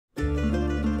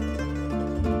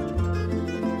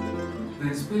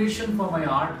Inspiration for my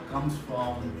art comes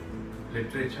from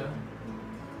literature,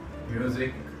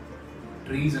 music,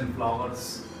 trees and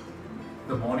flowers,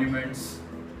 the monuments,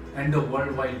 and the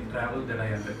worldwide travel that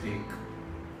I undertake.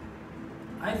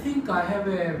 I think I have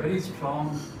a very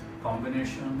strong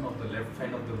combination of the left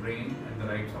side of the brain and the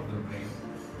right side of the brain.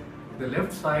 The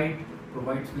left side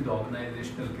provides me the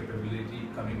organizational capability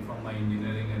coming from my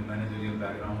engineering and managerial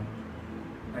background,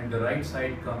 and the right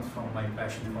side comes from my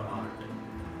passion for art.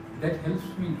 That helps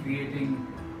me in creating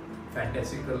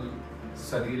fantastical,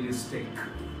 surrealistic,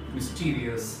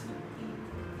 mysterious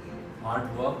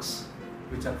artworks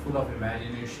which are full of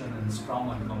imagination and strong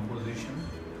on composition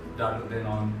rather than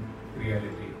on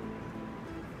reality.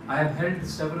 I have held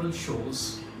several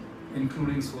shows,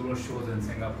 including solo shows in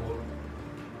Singapore,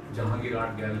 Jehangir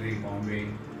Art Gallery, Bombay,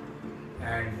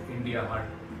 and India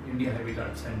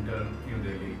Habitat Center, New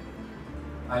Delhi.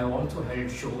 I have also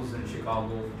held shows in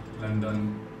Chicago,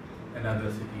 London, and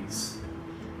other cities.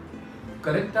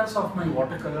 Characters of my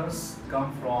watercolors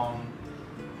come from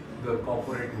the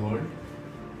corporate world,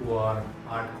 who are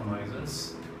art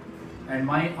connoisseurs, and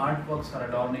my artworks are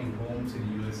adorning homes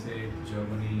in USA,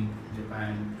 Germany,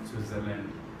 Japan, Switzerland,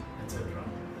 etc.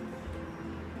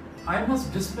 I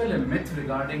must dispel a myth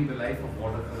regarding the life of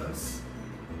watercolors.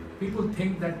 People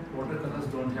think that watercolors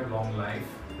don't have long life.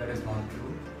 That is not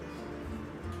true.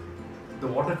 The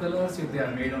watercolors, if they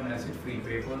are made on acid-free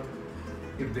paper,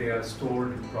 if they are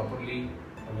stored properly,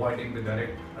 avoiding the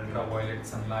direct ultraviolet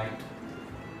sunlight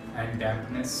and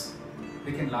dampness,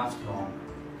 they can last long.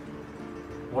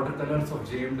 Watercolors of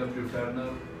J.M.W.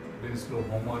 Turner, Winslow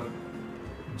Homer,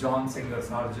 John Singer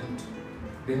Sargent,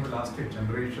 they have lasted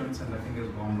generations and nothing has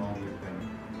gone wrong with them.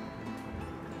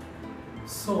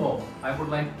 So I would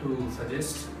like to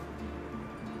suggest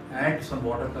add some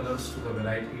watercolors to the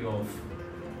variety of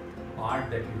art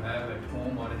that you have at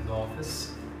home or in the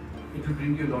office. It will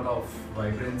bring you a lot of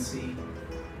vibrancy,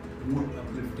 mood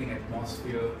uplifting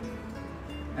atmosphere,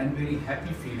 and very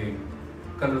happy feeling,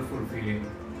 colorful feeling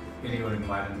in your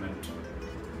environment.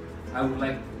 I would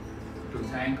like to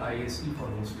thank IAC for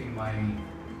hosting my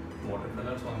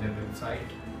watercolors on their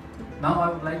website. Now I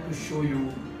would like to show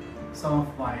you some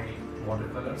of my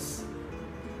watercolors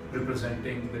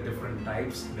representing the different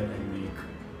types that I make.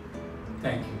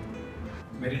 Thank you.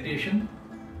 Meditation.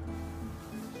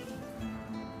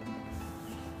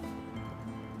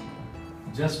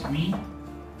 Just me.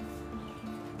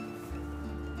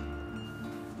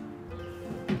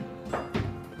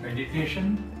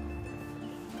 Meditation.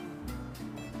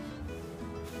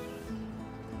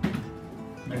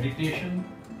 Meditation.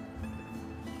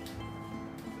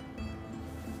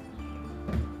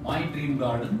 My dream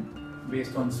garden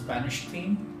based on Spanish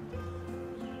theme.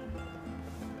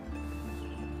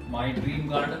 My dream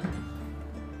garden.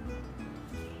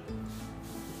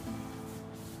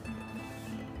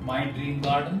 My dream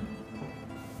garden.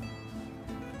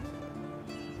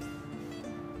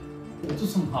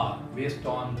 Utusumha based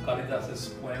on Kalidas's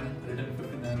poem written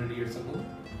 1500 years ago.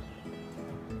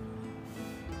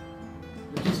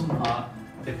 Utusumha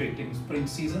depicting spring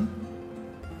season.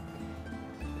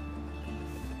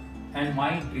 And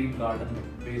my dream garden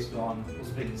based on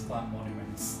Uzbekistan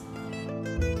monuments.